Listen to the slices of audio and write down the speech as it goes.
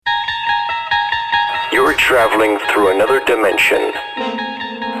traveling through another dimension.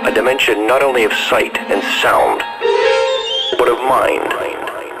 A dimension not only of sight and sound, but of mind.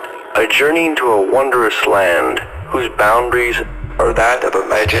 A journey into a wondrous land whose boundaries are that of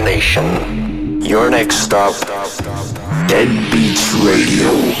imagination. Your next stop, Dead Beats Radio.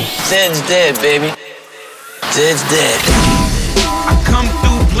 Zed's dead, baby. Zed's dead. I come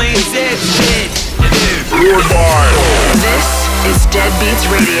through playing Zed's dead. This is Dead Beats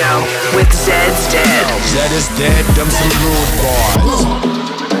Radio with Zed's dead. Zed is dead, them some rude boys.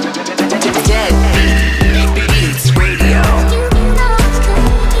 Dead Beats Radio.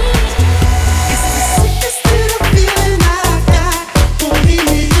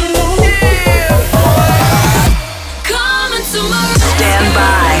 Stand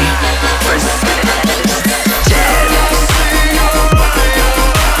by for Dead.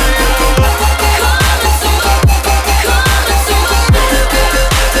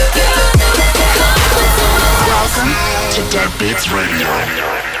 Welcome to Dead Beats Radio.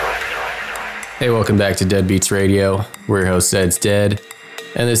 Hey, welcome back to Dead Beats Radio. We're your host, Zed's Dead,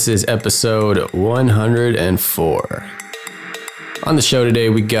 and this is episode 104. On the show today,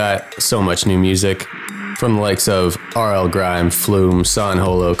 we got so much new music from the likes of RL Grime, Flume, San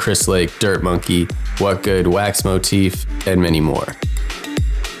Holo, Chris Lake, Dirt Monkey, What Good, Wax Motif, and many more.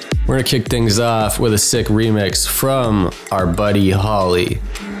 We're gonna kick things off with a sick remix from our buddy Holly.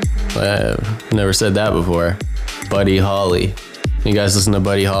 I've never said that before. Buddy Holly. You guys listen to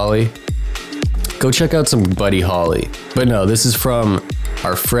Buddy Holly? Go check out some Buddy Holly. But no, this is from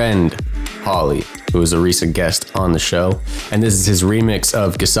our friend Holly, who was a recent guest on the show. And this is his remix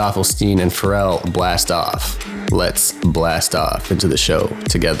of Gesaffelstein and Pharrell, Blast Off. Let's blast off into the show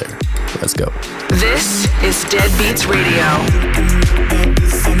together. Let's go. This is Dead Beats Radio.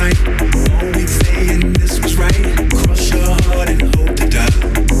 All night, always saying this was right. Cross your heart and hope to die.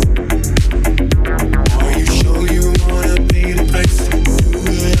 Are you sure you wanna pay the price? Do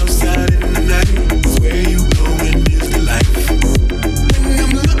it outside in the night. It's where you going is the life. When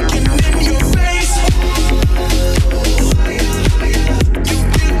I'm looking in your face, you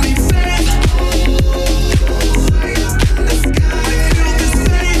give me faith. The sky feel the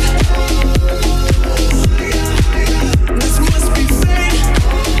same. This must be fate.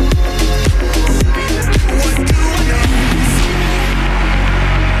 What do I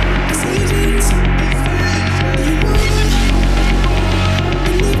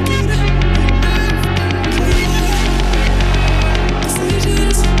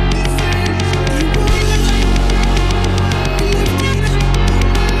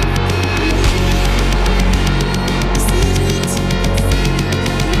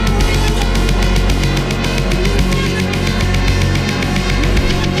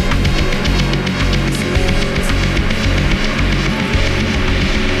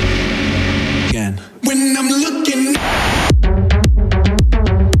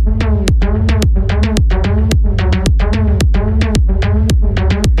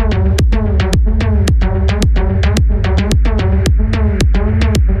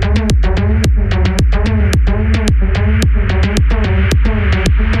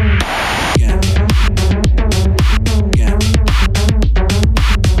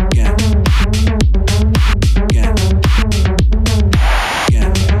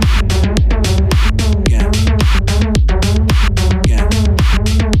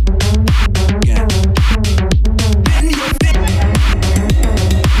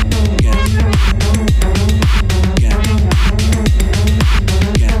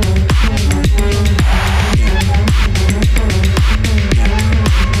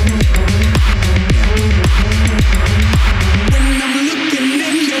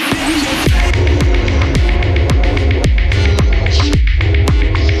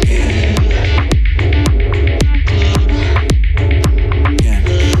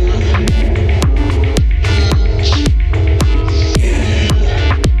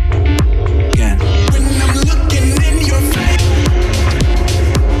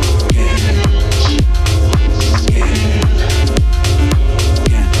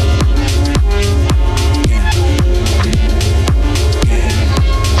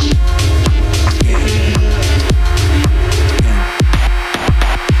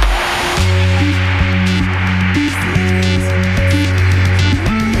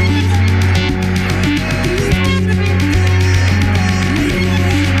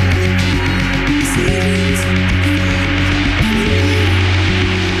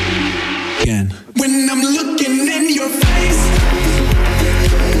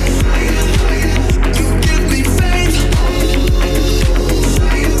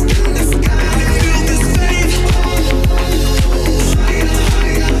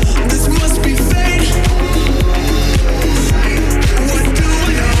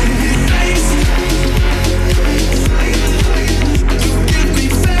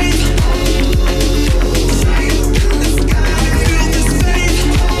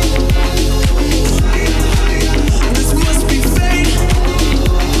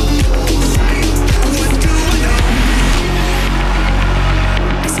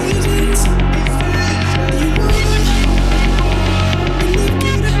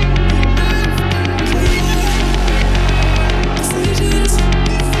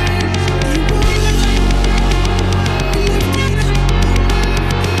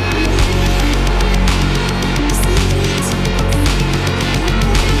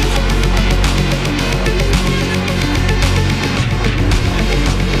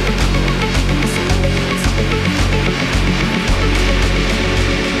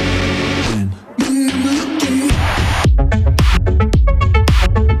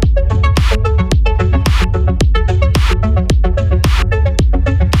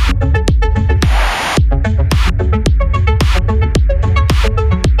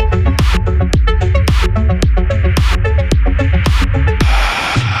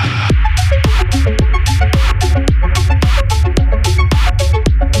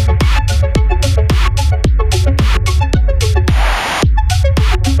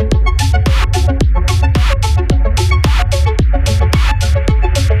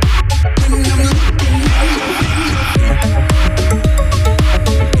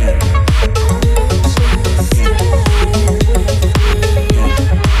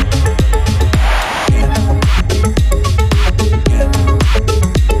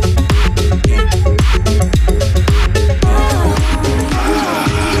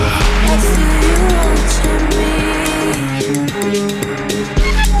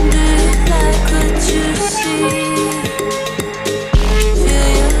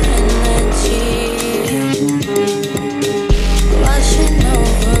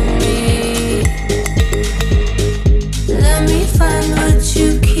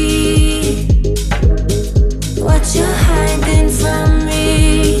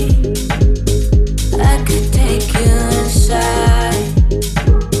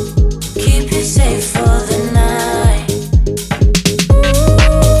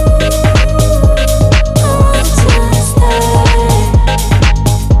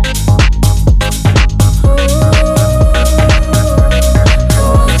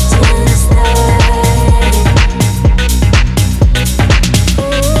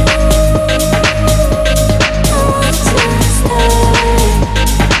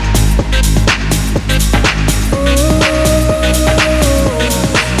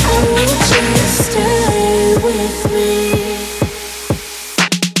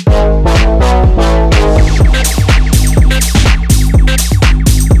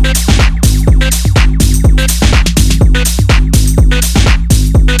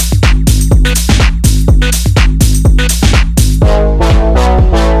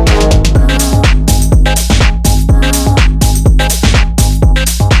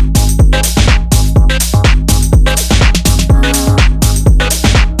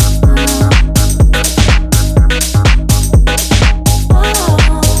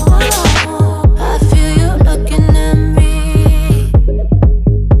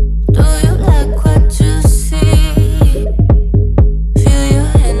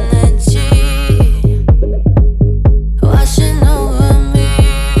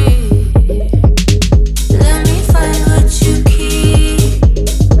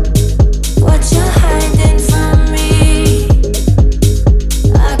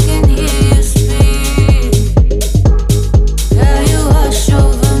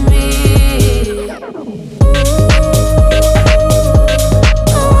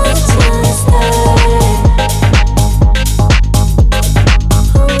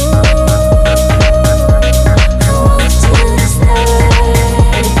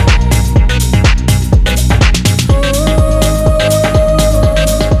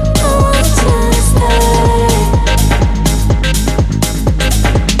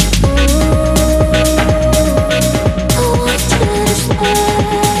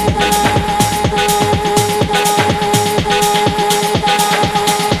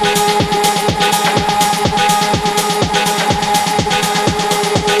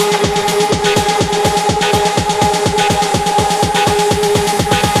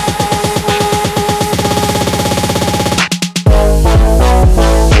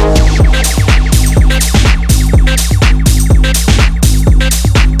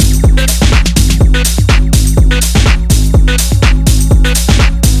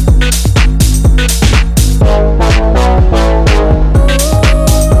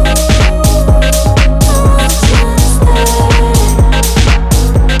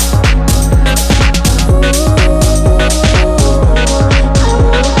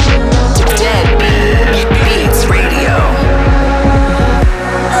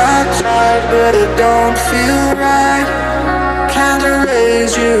but it don't feel right. Can't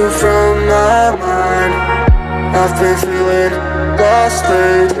erase you from my mind. I've been feeling lost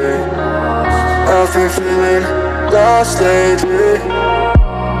lately. I've been feeling lost lately.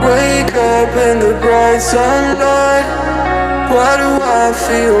 Wake up in the bright sunlight. Why do I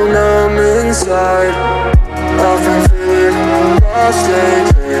feel numb inside? I've been feeling lost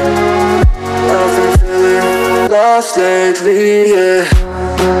lately. I've been feeling lost lately, yeah.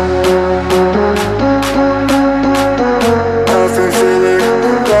 I've been feeling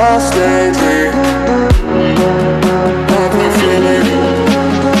lost lately. I've been feeling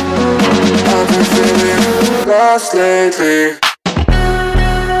lost lately.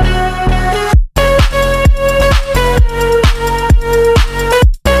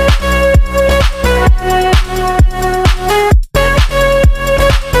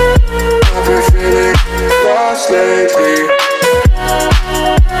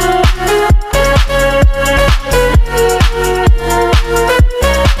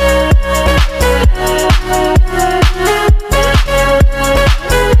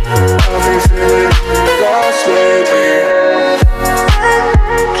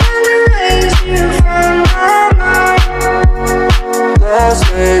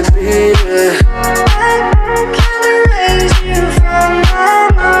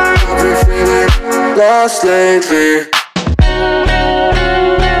 Lost lately.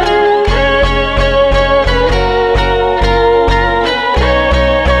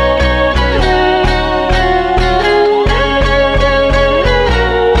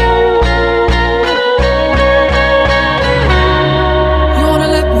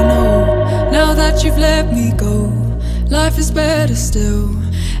 You've let me go. Life is better still,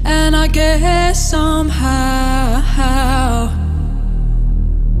 and I guess somehow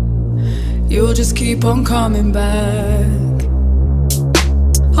you'll just keep on coming back.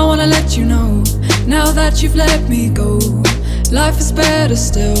 I wanna let you know, now that you've let me go, life is better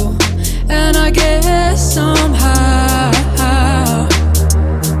still, and I guess somehow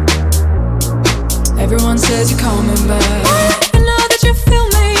everyone says you're coming back. And now that you feel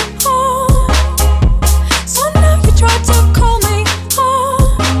me, try to call me,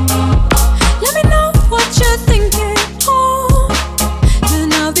 let me know what you're thinking, and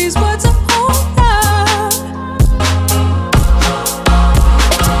now these words are all loud.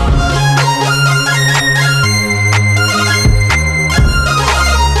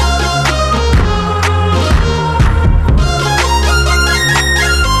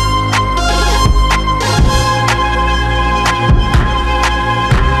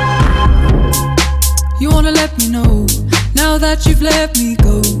 You wanna let me know, now that you've let me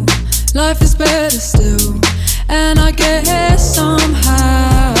go, life is better still, and I guess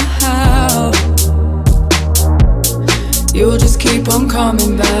somehow you'll just keep on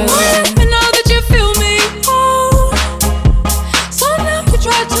coming back. And now that you feel me, so now you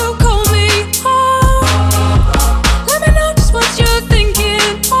try to call me, let me know just what you're thinking,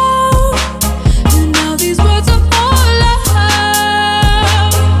 and now these words are all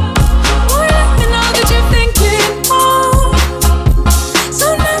loud. And now that you're thinking, so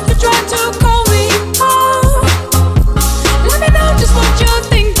now you try to call me, let me know just what you're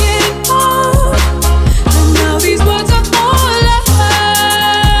thinking, and now these words are all loud.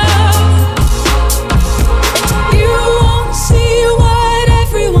 You won't see what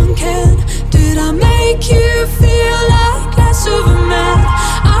everyone can. Did I make you feel like less of a man?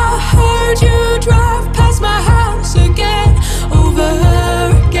 I heard you drive past my house again, over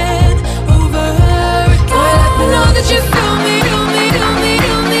again, over again. Boy, let me know that you feel me, feel me, feel me,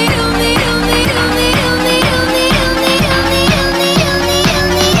 feel me, feel me, feel me, feel me, feel me, feel me, feel me, feel me, feel me, feel me, feel me, feel me,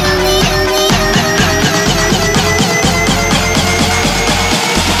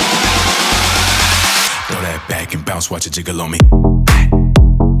 feel me. Throw that back and bounce, watch it jiggle on me.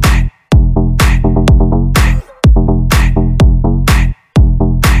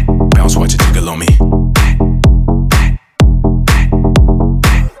 Bounce, watch it jiggle on me.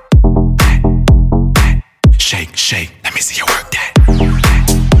 Shake, shake, let me see you work that.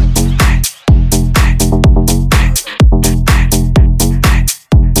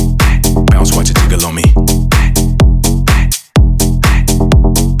 Bounce, watch it jiggle on me.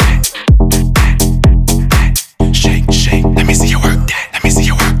 Shake, shake, let me see you work that. Let me see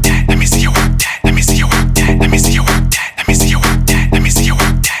you work that. Let me see you work that. Let me see you work that. Let me see you work that. Let me see you work that. Let me see you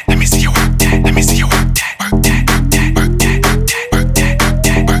work that. Let me see you work that. Let me see you work that. Work that, work that, work that, work that, work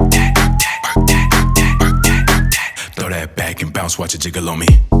that, work that, work that, work that, work that. Throw that back and bounce, watch it jiggle on me.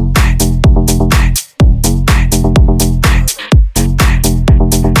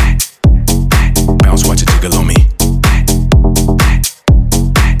 Bounce, watch it jiggle on me.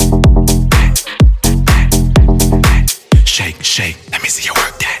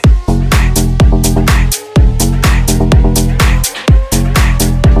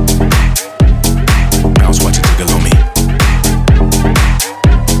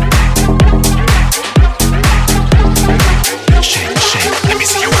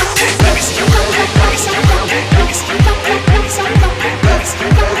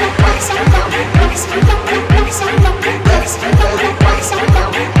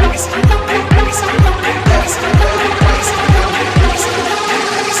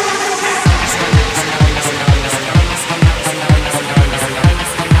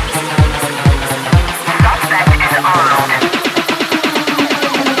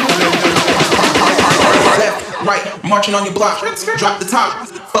 right, marching on your block. Drop the top,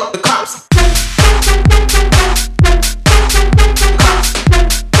 fuck the cops.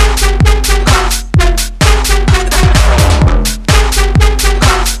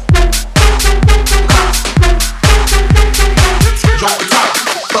 Drop the top,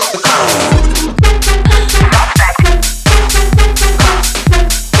 fuck the cops.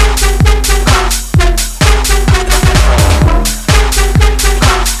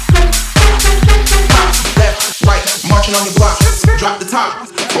 Left, right, marching on your block. Drop the top,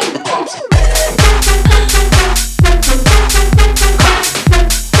 fuck the cops.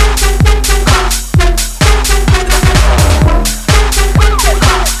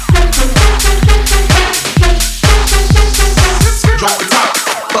 Drop the top,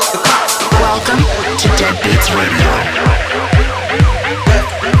 fuck the cops. Welcome to Dead Beats Radio.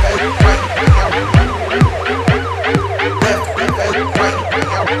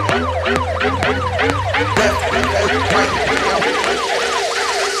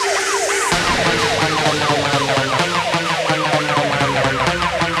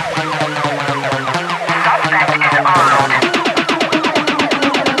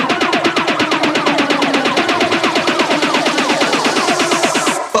 Fuck the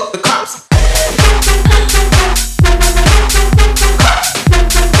cops.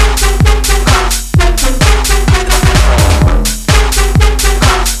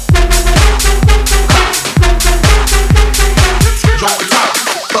 Drop the top,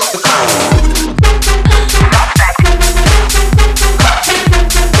 fuck the cops.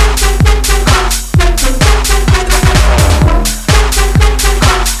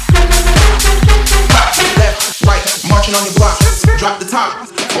 Left, right, marching on your block. Drop the top,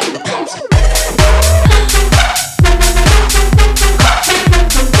 fuck the cops.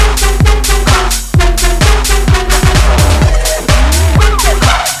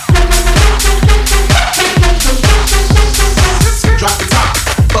 Drop the top,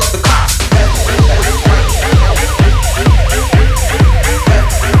 fuck the cops.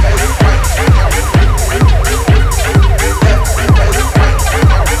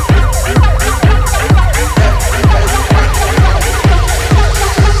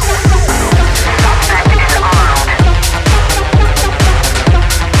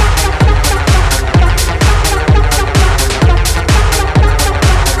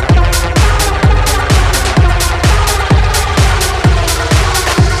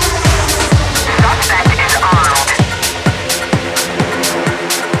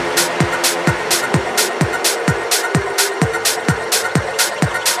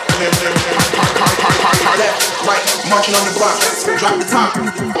 Left, right, marching on the block. Drop the top,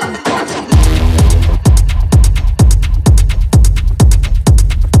 fuck the cops.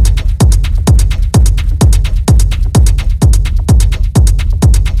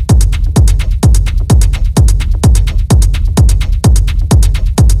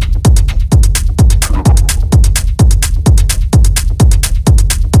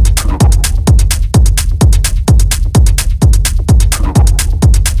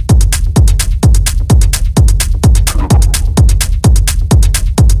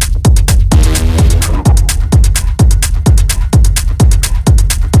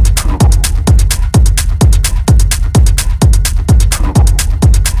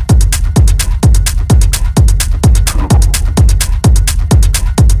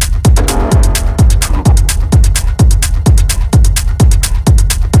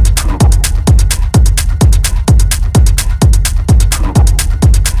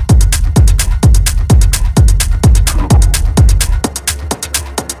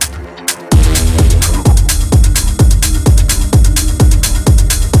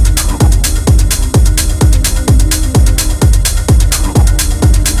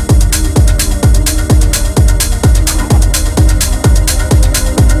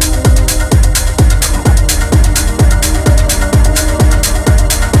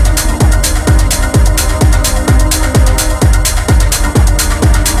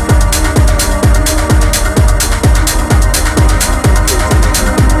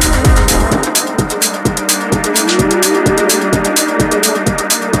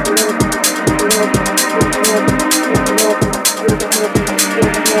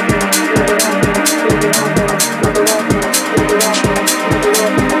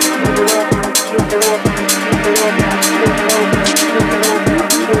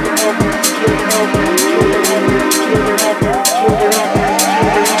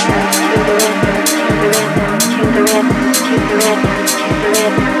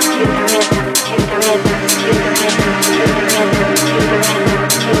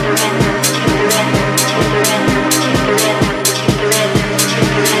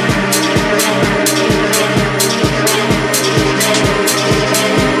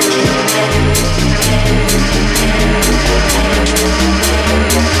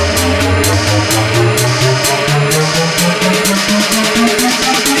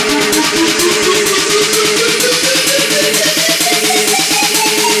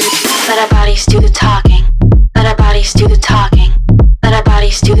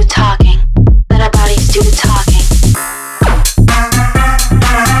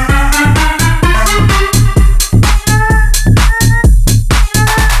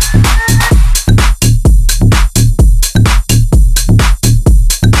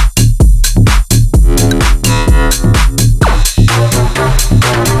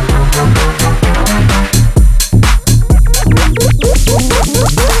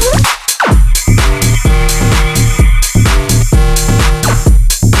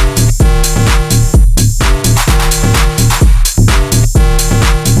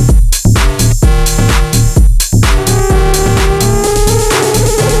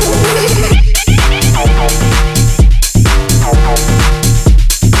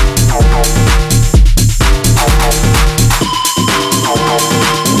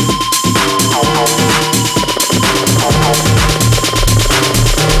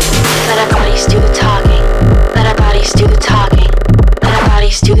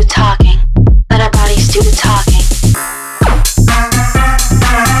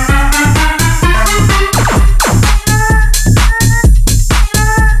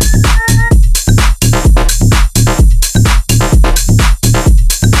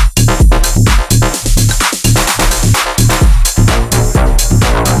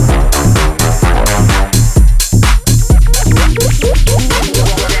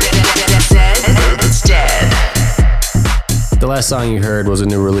 last song you heard was a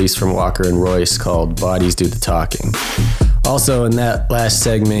new release from Walker and Royce called Bodies Do the Talking. Also, in that last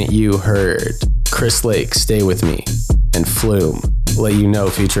segment, you heard Chris Lake, Stay With Me, and Flume, Let You Know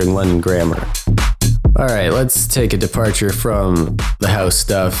featuring London Grammar. All right, let's take a departure from the house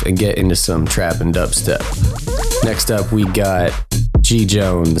stuff and get into some trap and dubstep. Next up, we got G.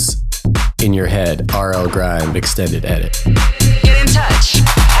 Jones, In Your Head, RL Grime Extended Edit. Get in touch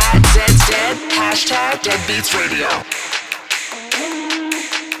at Zed's Dead, hashtag Deadbeats Radio.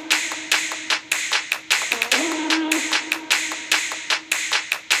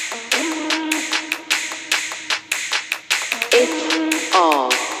 It's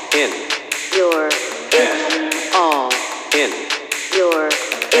all in your it's all in your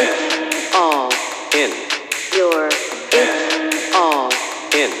it's all in your it's all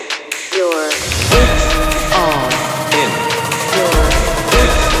in your it's all in your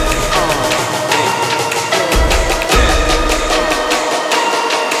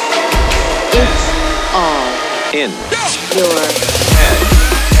it's all in your head.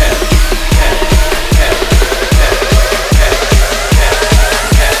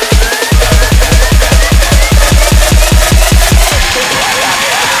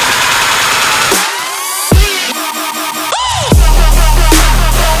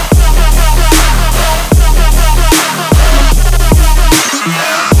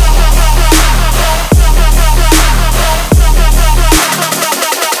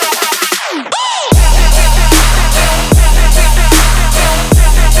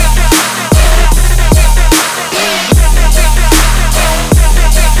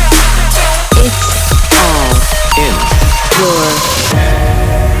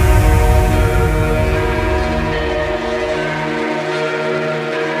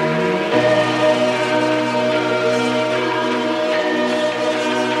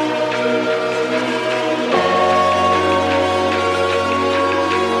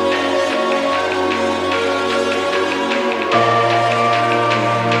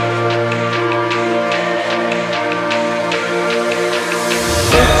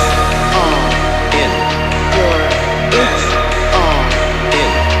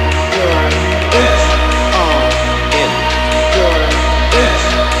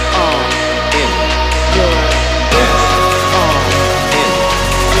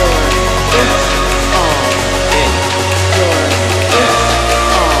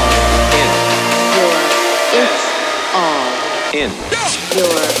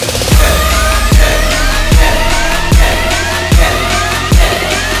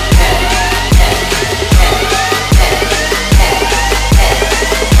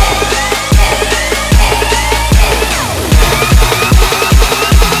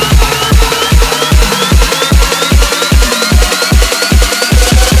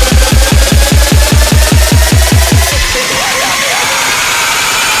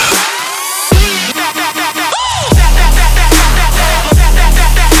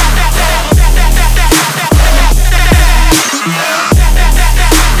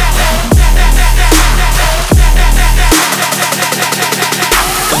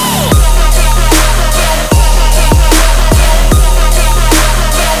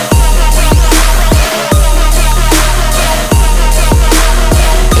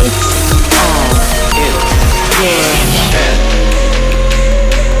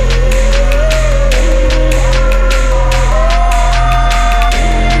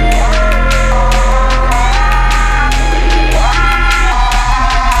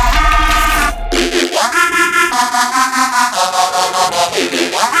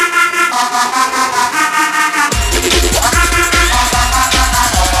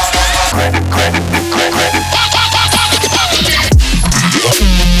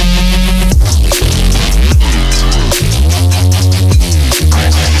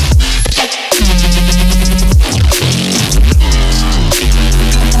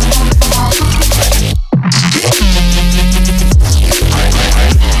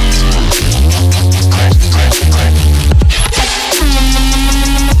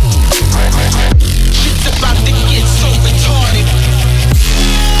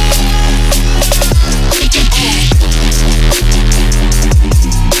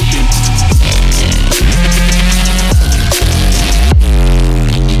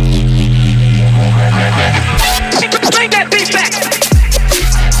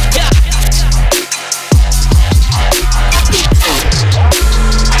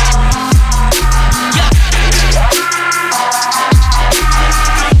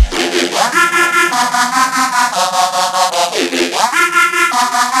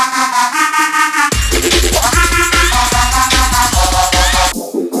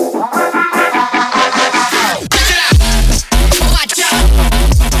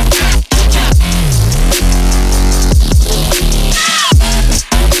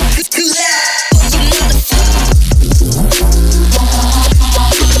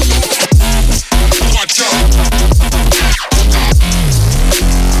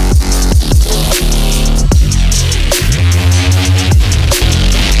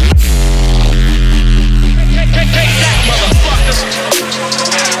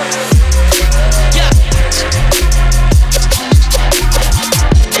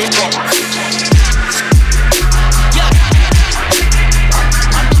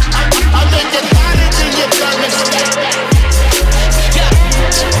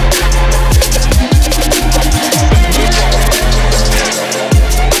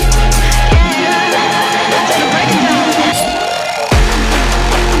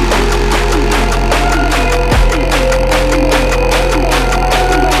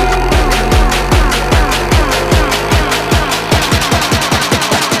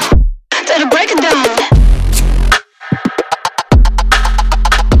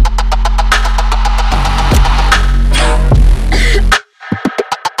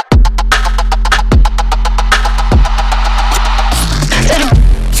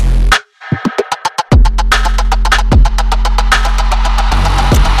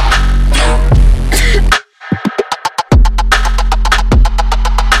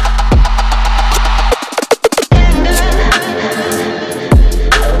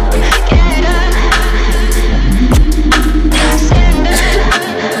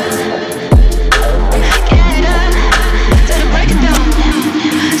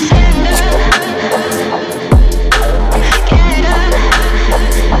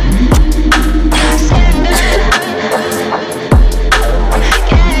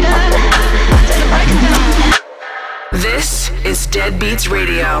 Dead Beats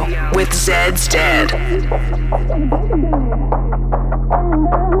Radio with Zed's Dead.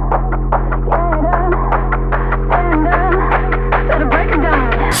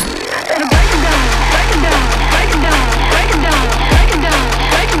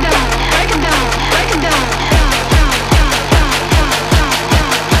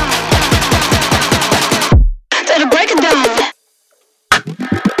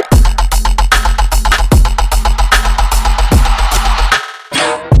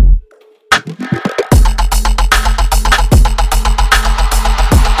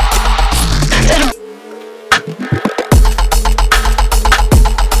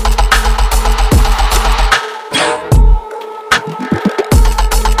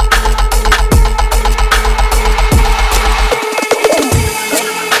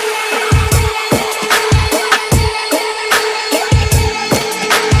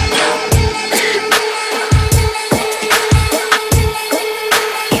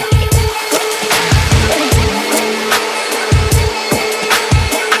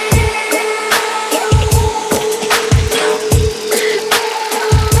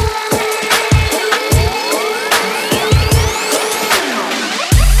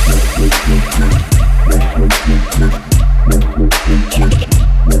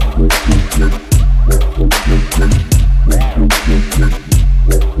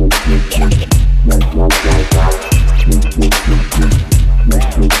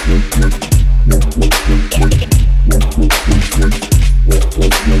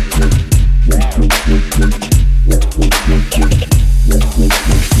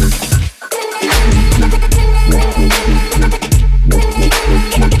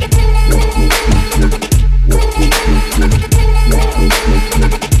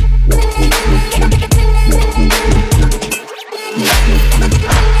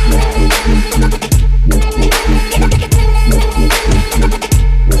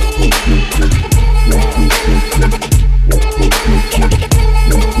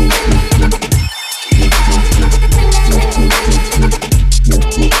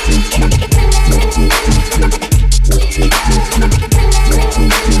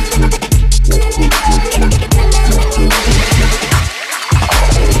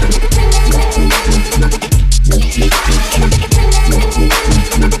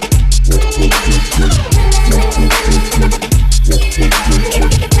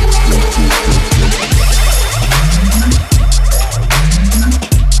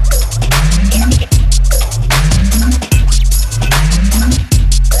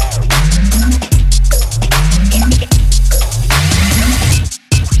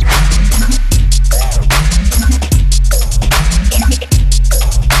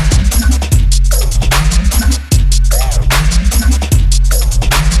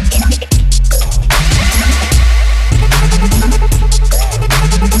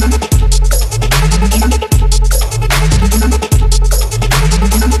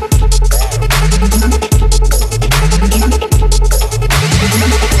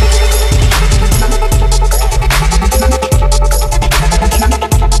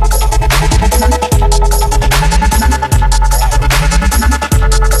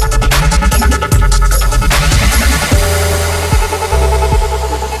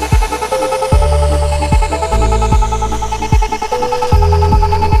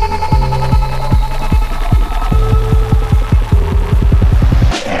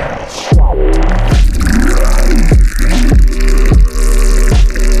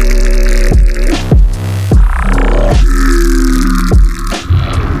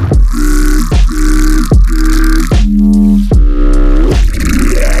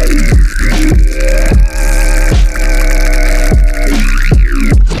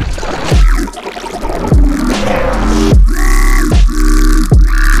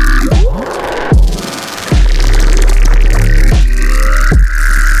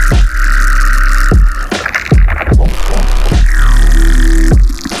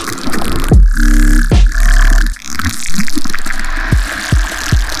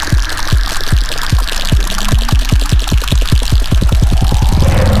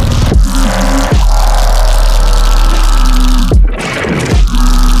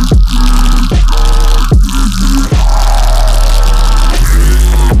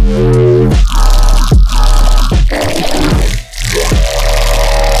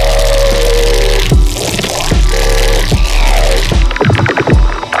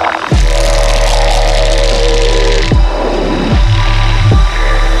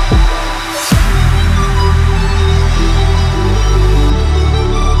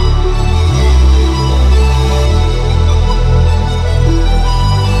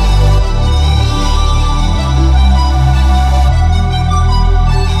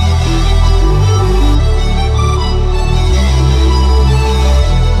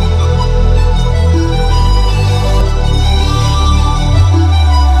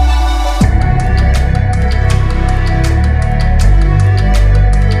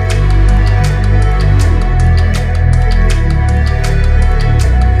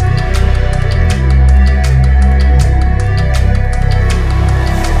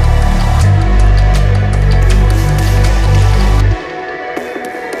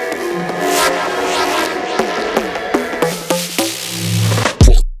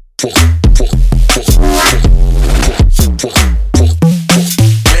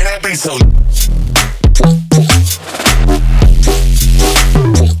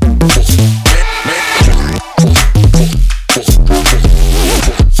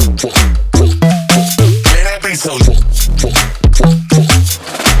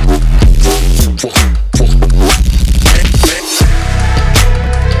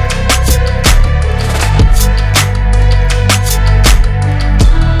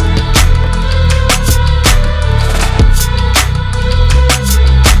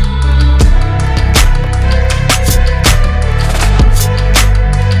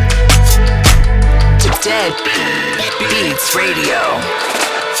 Dead Beats Radio.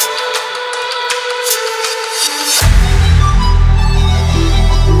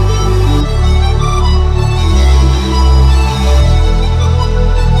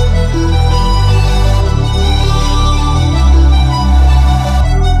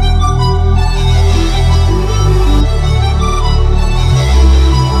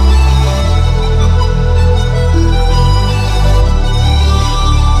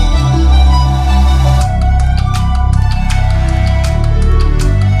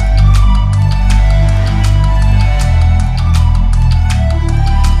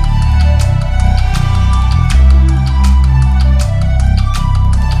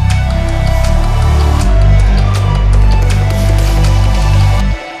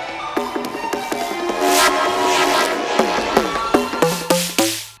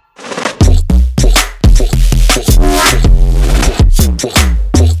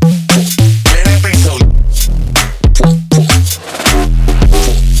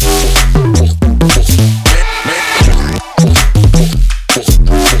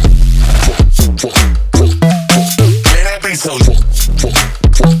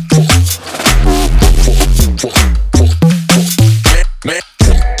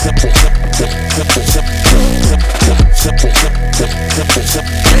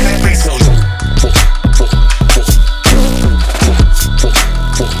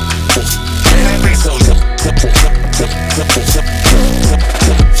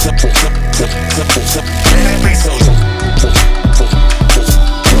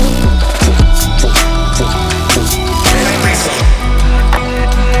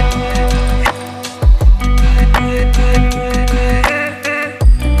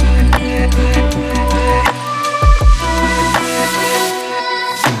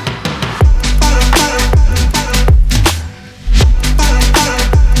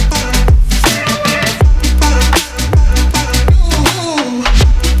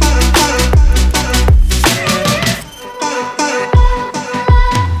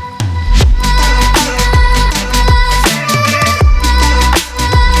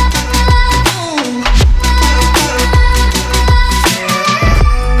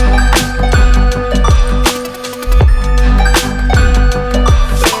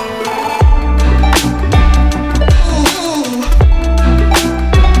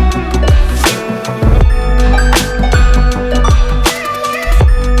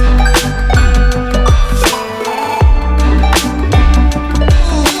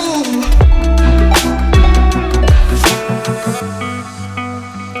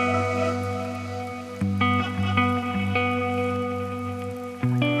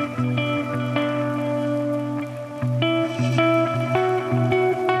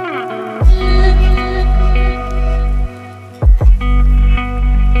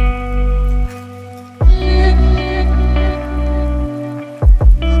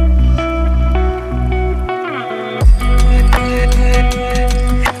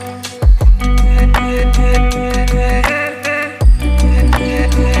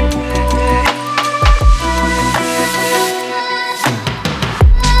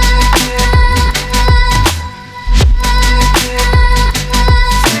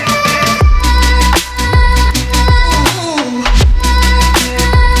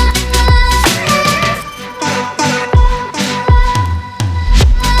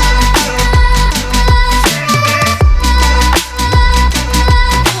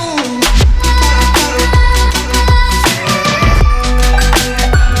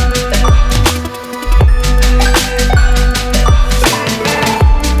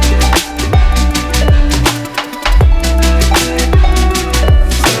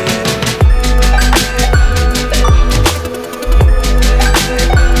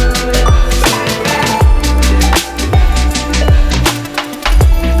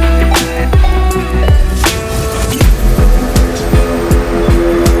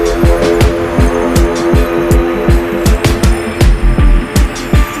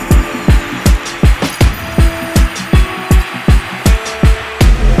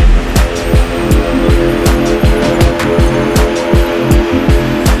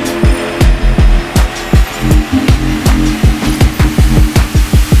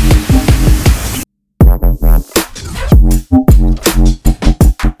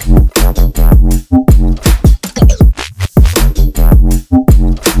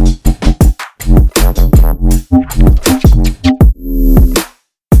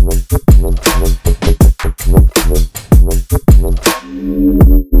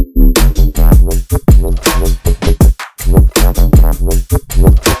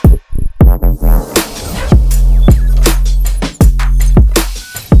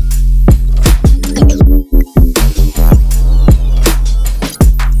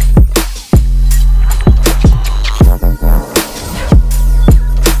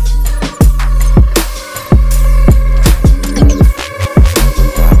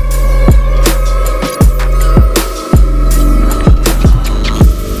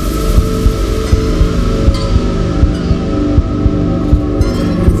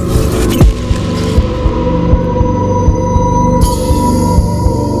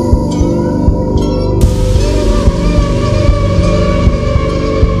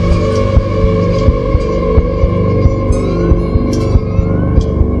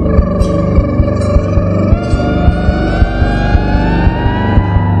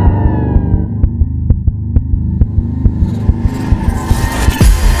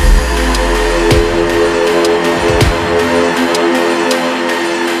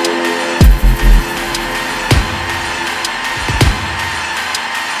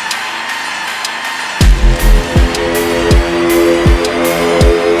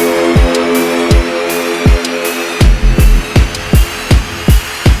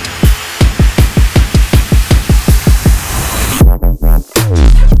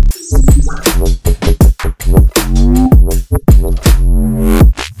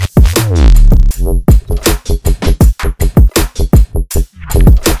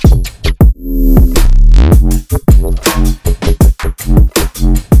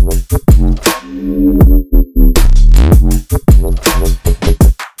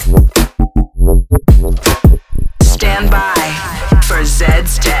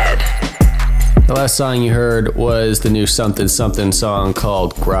 dead. The last song you heard was the new Something Something song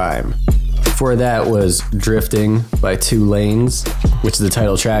called Grime. Before that was Drifting by 2 Lanes, which is the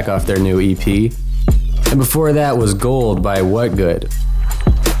title track off their new EP. And before that was Gold by What Good.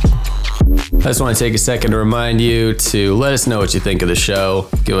 I just want to take a second to remind you to let us know what you think of the show,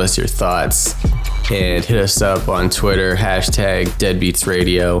 give us your thoughts, and hit us up on Twitter,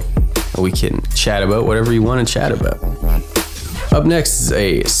 #DeadbeatsRadio, and we can chat about whatever you want to chat about. Up next is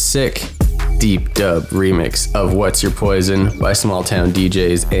a sick deep dub remix of What's Your Poison by Small Town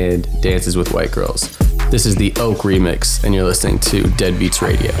DJs and Dances with White Girls. This is the Oak remix, and you're listening to Deadbeats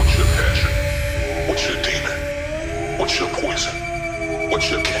Radio. What's your passion? What's your demon? What's your poison? What's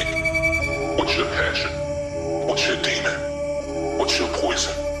your kink? What's your passion? What's your demon? What's your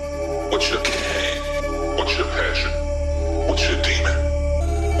poison? What's your kink? What's your passion? What's your demon?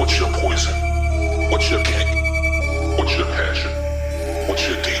 What's your poison? What's your kink? What's your passion? What's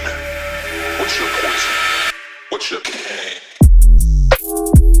your demon? What's your poison? What's your kink?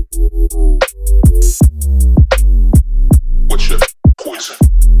 What's your poison?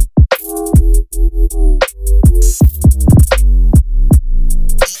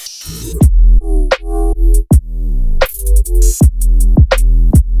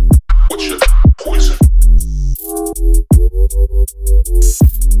 What's your poison?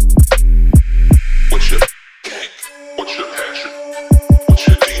 What's your kink? What's your passion? What's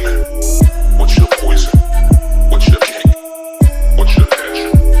your demon? What's your poison? What's your kink? What's your passion?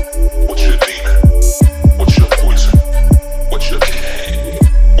 What's your demon? What's your poison? What's your kink?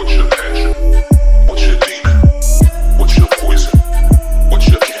 What's your passion? What's your demon? What's your poison? What's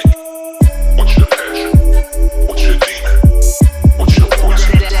your kink? What's your passion? What's your demon? What's your poison?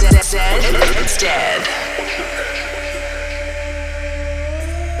 It's dead.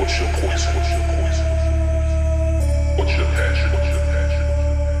 What's your poison? What's your poison? What's your passion? What's your passion?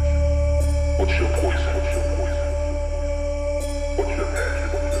 What's your poison? What's your poison? What's your passion?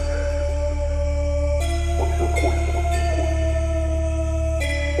 What's your poison? What's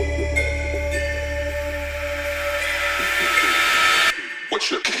your poison? What's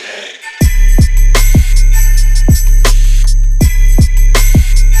your kink?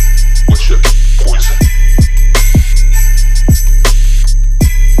 What's your poison? What's your poison? What's your kink? What's your passion? What's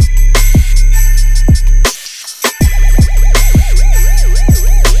your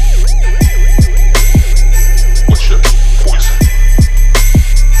demon? What's your poison? What's your kink? What's your passion? What's your demon? What's your poison? What's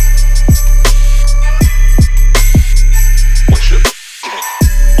your kink?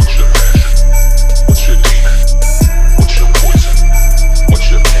 What's your passion? What's your demon? What's your poison?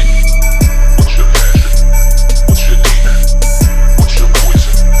 What's your kink? What's your passion? What's your demon? What's your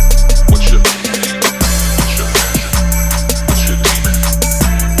poison? What's your kink?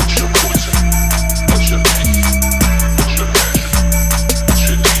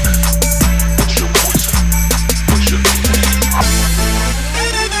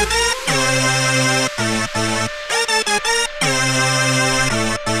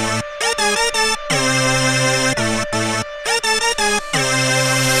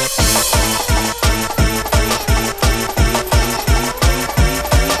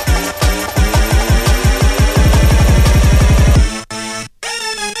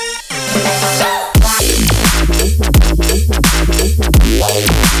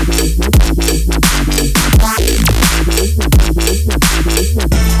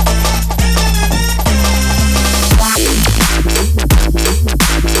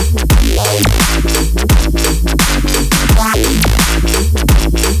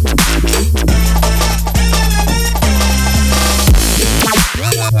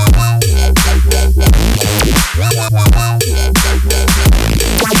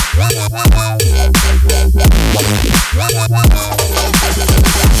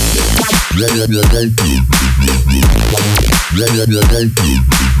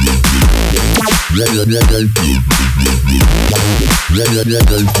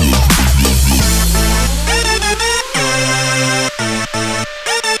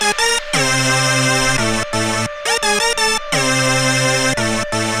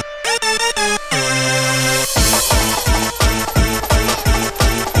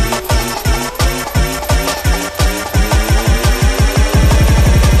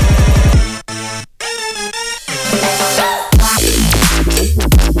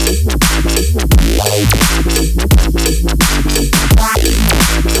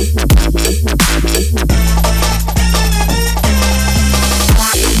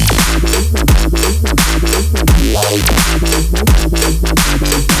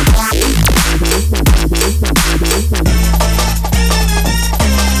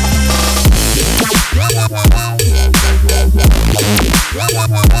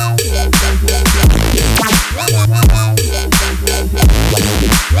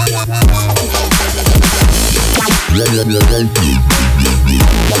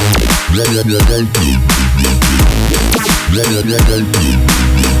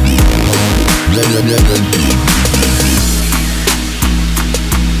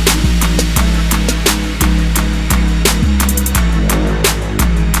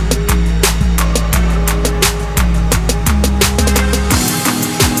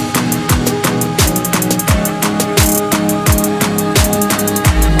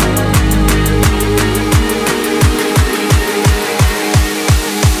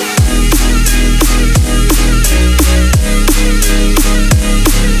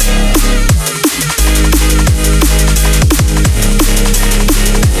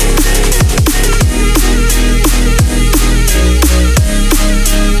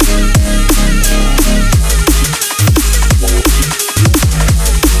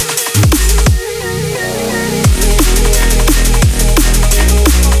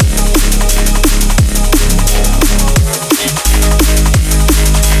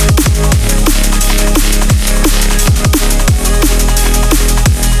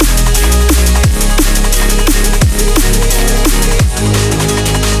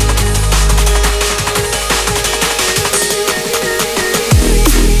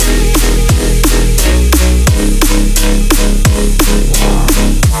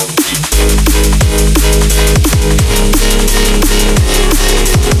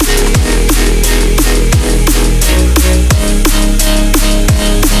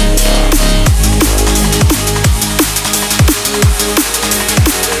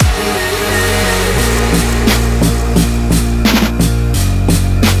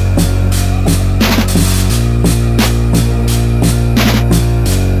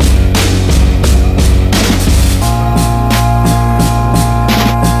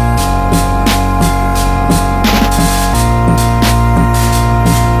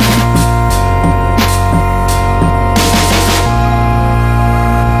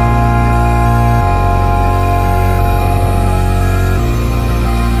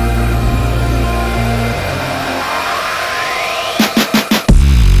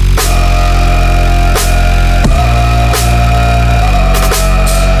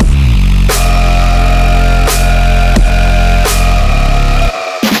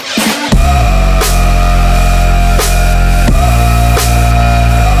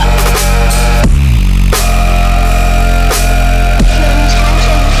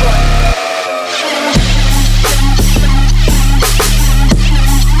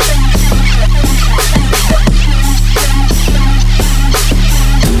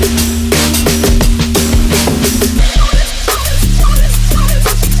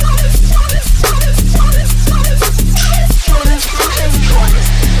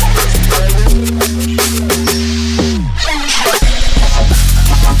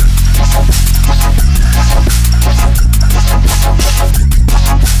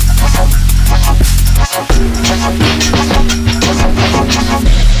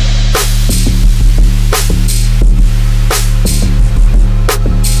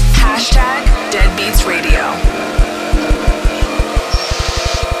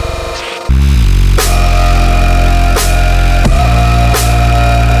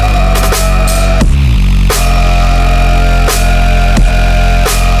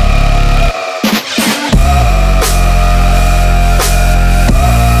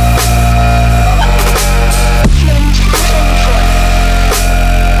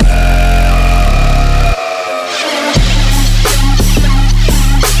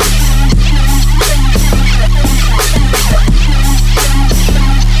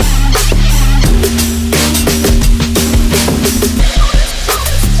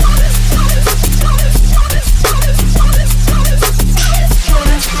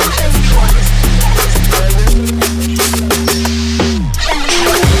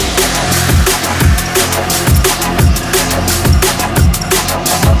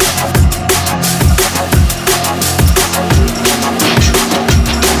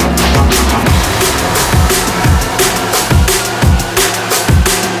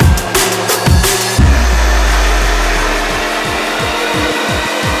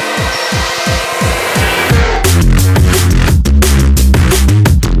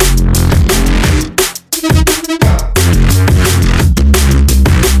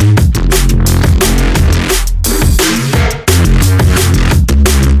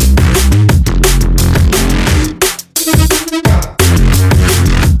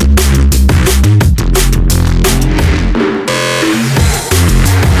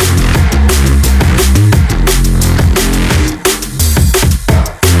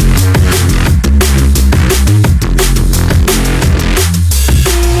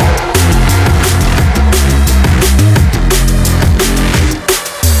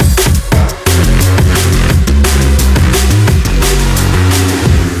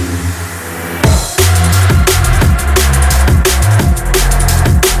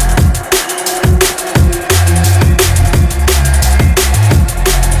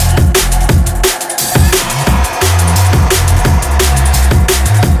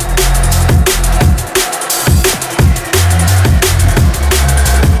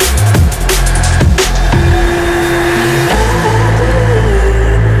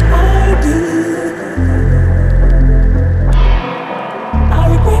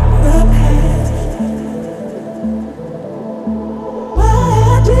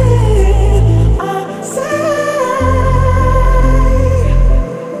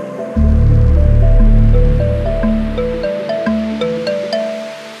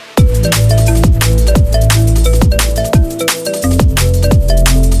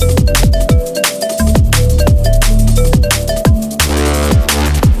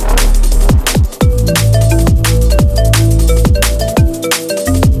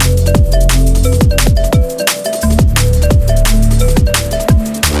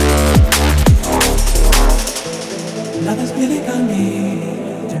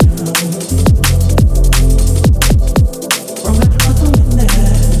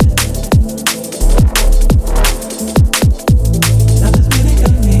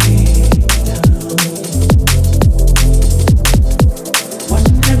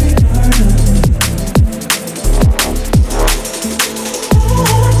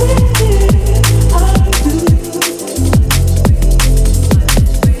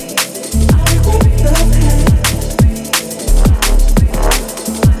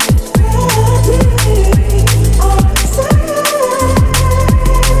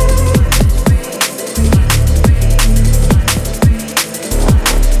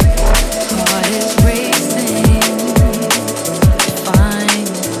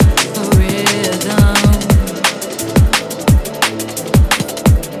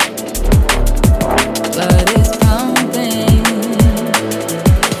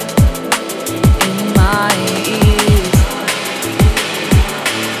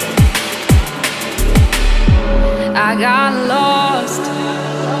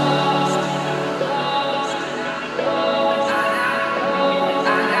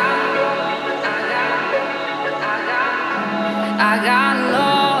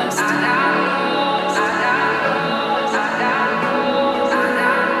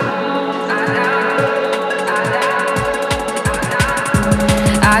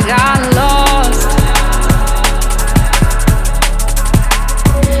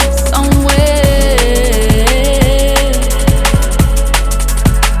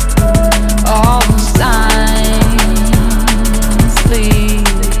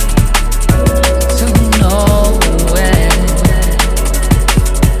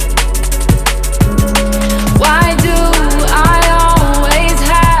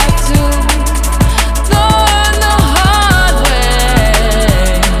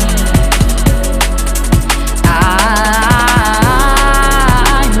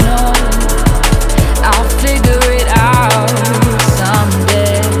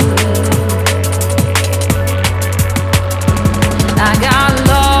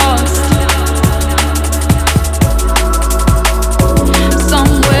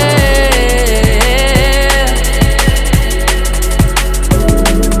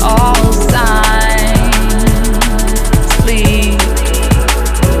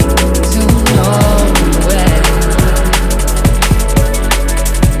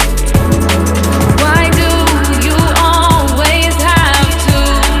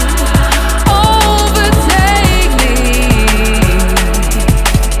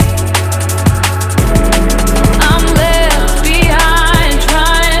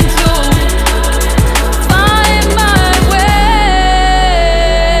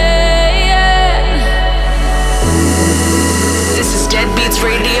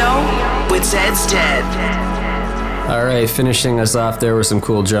 Zed's Dead. All right, finishing us off there were some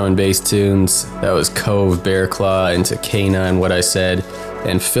cool drum and bass tunes. That was Cove, Bear Claw, into Canine, What I Said,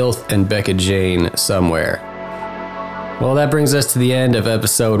 and Filth and Becca Jane, Somewhere. Well, that brings us to the end of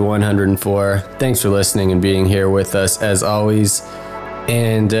episode 104. Thanks for listening and being here with us as always.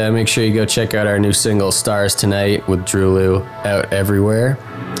 And make sure you go check out our new single, Stars Tonight, with Drew Lou, out everywhere.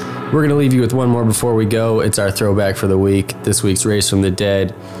 We're going to leave you with one more before we go. It's our throwback for the week. This week's Race from the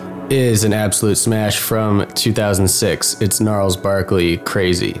Dead is an absolute smash from 2006. It's Gnarls Barkley,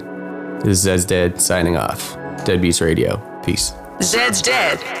 Crazy. This is Zed's Dead, signing off. Dead Beats Radio. Peace. Zed's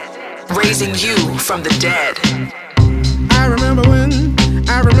Dead, raising you from the dead. I remember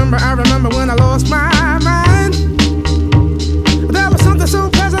when I lost my mind. There was something so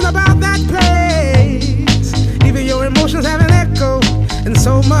pleasant about that place. Even your emotions have an echo in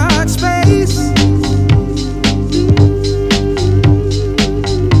so much space.